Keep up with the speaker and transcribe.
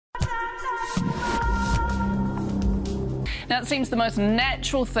Now, it seems the most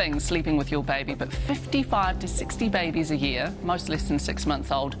natural thing, sleeping with your baby, but 55 to 60 babies a year, most less than 6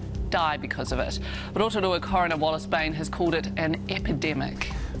 months old, die because of it. Rotorua Corina Wallace-Bain has called it an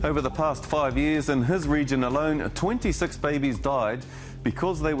epidemic. Over the past 5 years, in his region alone, 26 babies died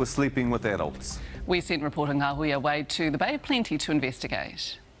because they were sleeping with adults. We sent reporter Ngahuia Wade to the Bay of Plenty to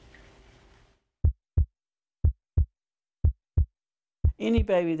investigate. Any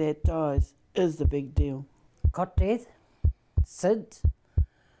baby that dies is the big deal. Cot death, SUDI,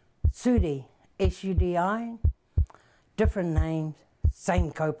 SUDI, SUDI, different names,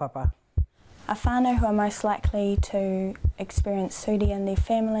 same kaupapa. A whānau who are most likely to experience SUDI in their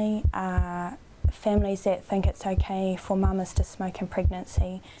family are families that think it's okay for mamas to smoke in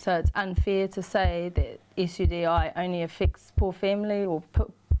pregnancy. So it's unfair to say that SUDI only affects poor family or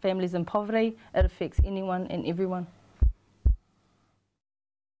families in poverty. It affects anyone and everyone.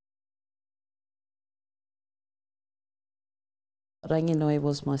 Ranginui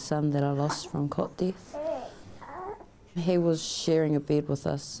was my son that I lost from cot death. He was sharing a bed with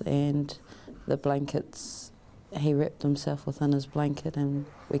us, and the blankets, he wrapped himself within his blanket and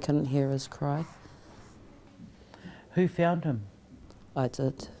we couldn't hear his cry. Who found him? I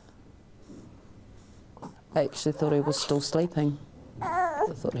did. I actually thought he was still sleeping. I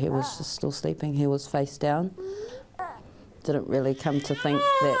thought he was just still sleeping. He was face down. Didn't really come to think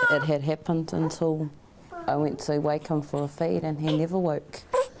that it had happened until I went to wake him for a feed and he never woke.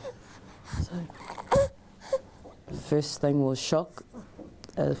 So, first thing was shock.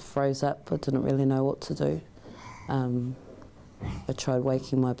 I froze up. I didn't really know what to do. I tried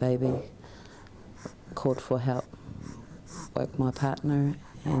waking my baby, called for help, woke my partner,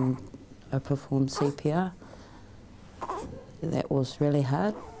 and I performed CPR. That was really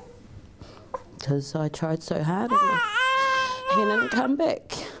hard because I tried so hard and he didn't come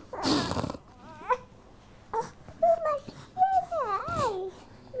back.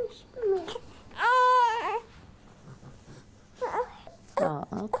 Oh,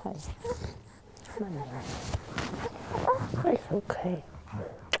 okay. It's okay.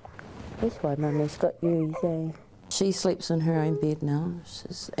 That's why Mummy's got you, Zay. She sleeps in her own bed now,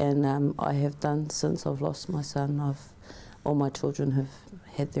 and I have done since I've lost my son. All my children have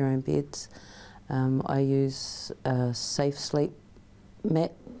had their own beds. I use a safe sleep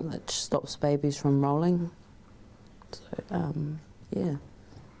mat which stops babies from rolling. So, yeah,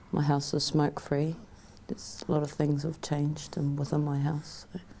 my house is smoke-free. There's a lot of things have changed within my house.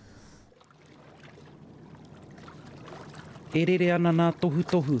 So. E rere ana nā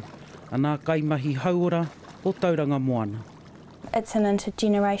tohu, ana kaimahi hauora o tauranga moana. It's an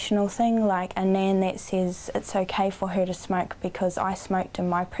intergenerational thing, like a nan that says it's okay for her to smoke because I smoked in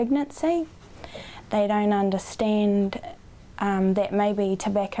my pregnancy. They don't understand that maybe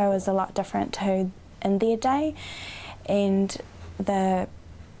tobacco is a lot different to in their day, and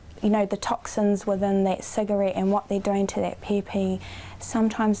the toxins within that cigarette and what they're doing to that pepe.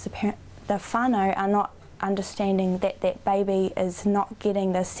 Sometimes the whānau are not understanding that that baby is not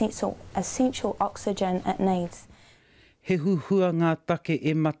getting the essential oxygen it needs. He huhua ngā take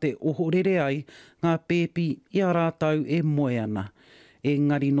e mate ohorere ai, ngā pēpi ia rātau e moe ana.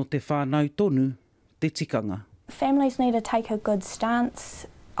 Engari no te whānau tonu, te tikanga. Families need to take a good stance.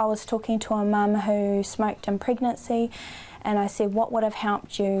 I was talking to a mum who smoked in pregnancy, and I said, what would have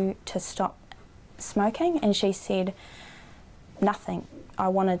helped you to stop smoking? And she said, nothing. I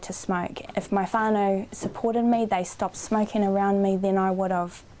wanted to smoke. If my whānau supported me, they stopped smoking around me, then I would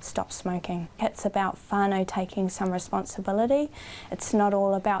have stopped smoking. It's about whānau taking some responsibility. It's not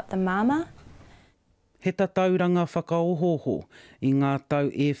all about the mama. He ta tauranga whakaohoho I ngā tau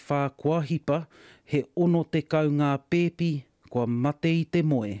e whā kua hipa, he ono te kau ngā pēpi, kua mate I te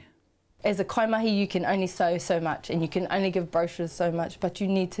moe. As a kaimahi, you can only sow so much and you can only give brochures so much, but you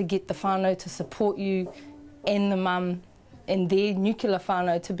need to get the whānau to support you and the mum and their nuclear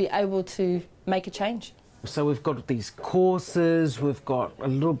whānau to be able to make a change. So we've got these courses, we've got a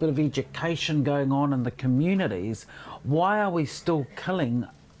little bit of education going on in the communities. Why are we still killing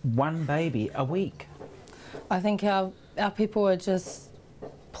one baby a week? I think our people are just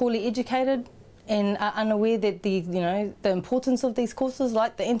poorly educated and are unaware that the importance of these courses,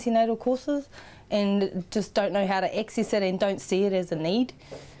 like the antenatal courses, and just don't know how to access it and don't see it as a need.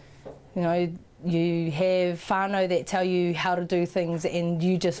 You know, you have whānau that tell you how to do things and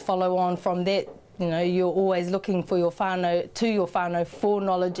you just follow on from that. You know, you're always looking for your whānau for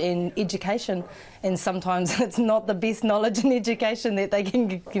knowledge and education, and sometimes it's not the best knowledge and education that they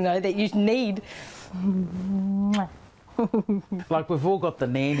can, that you need. Like we've all got the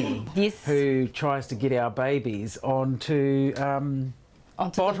nanny, yes, who tries to get our babies onto the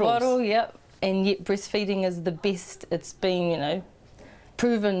bottle, yep. and yet breastfeeding is the best. It's been, you know,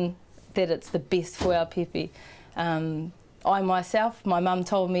 proven that it's the best for our pepe. I myself, my mum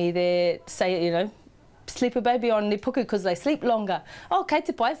told me that, say, you know, sleep a baby on their puku because they sleep longer. Oh, kei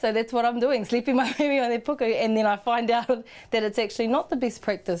te pai, so that's what I'm doing, sleeping my baby on their puku, and then I find out that it's actually not the best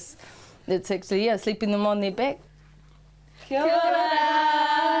practice. It's actually, yeah, sleeping them on their back. Kia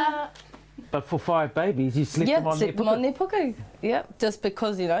ora! But for 5 babies, you sleep them on their puku? Yeah, sleep them on their puku. Yeah, just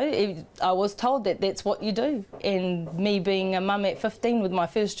because, you know, I was told that that's what you do. And me being a mum at 15 with my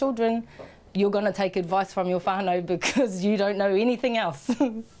first children, you're going to take advice from your whānau because you don't know anything else.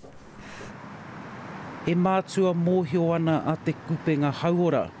 E mātua mōhio ana a te kupenga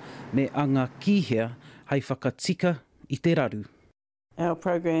hauora me anga kihea hei whakatika I te raru. Our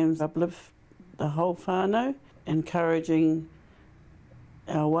programs uplift the whole whānau, encouraging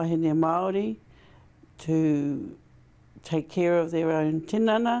our wahine Māori to take care of their own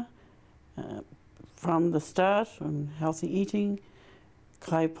tinana from the start, from healthy eating,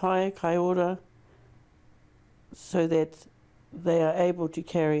 kai pai, kai ora, so that they are able to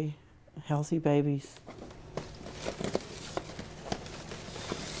carry healthy babies.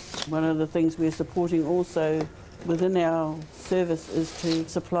 One of the things we're supporting also within our service is to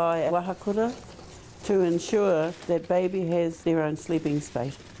supply wahakura to ensure that baby has their own sleeping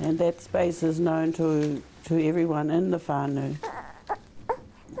space, and that space is known to everyone in the whānau,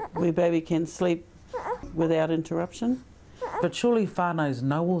 where baby can sleep without interruption. But surely whānaus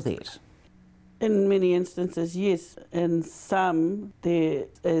know all that? In many instances, yes. In some, there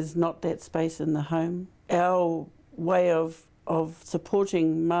is not that space in the home. Our way of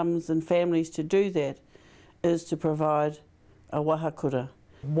supporting mums and families to do that is to provide a wahakura.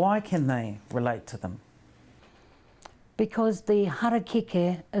 Why can they relate to them? Because the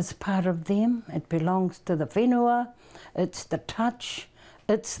harakeke is part of them. It belongs to the whenua, it's the touch,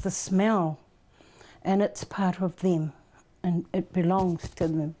 it's the smell, and it's part of them, and it belongs to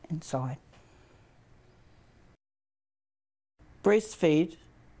them inside. Breastfeed,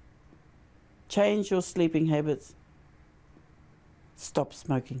 change your sleeping habits, stop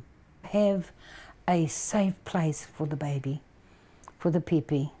smoking. Have a safe place for the baby, for the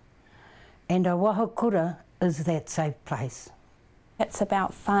pepe, and a wahakura is that safe place. It's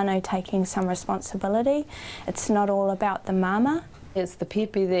about whānau taking some responsibility. It's not all about the mama. It's the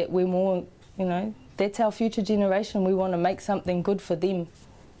pepe that we're more, you know, that's our future generation. We want to make something good for them,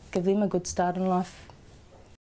 give them a good start in life.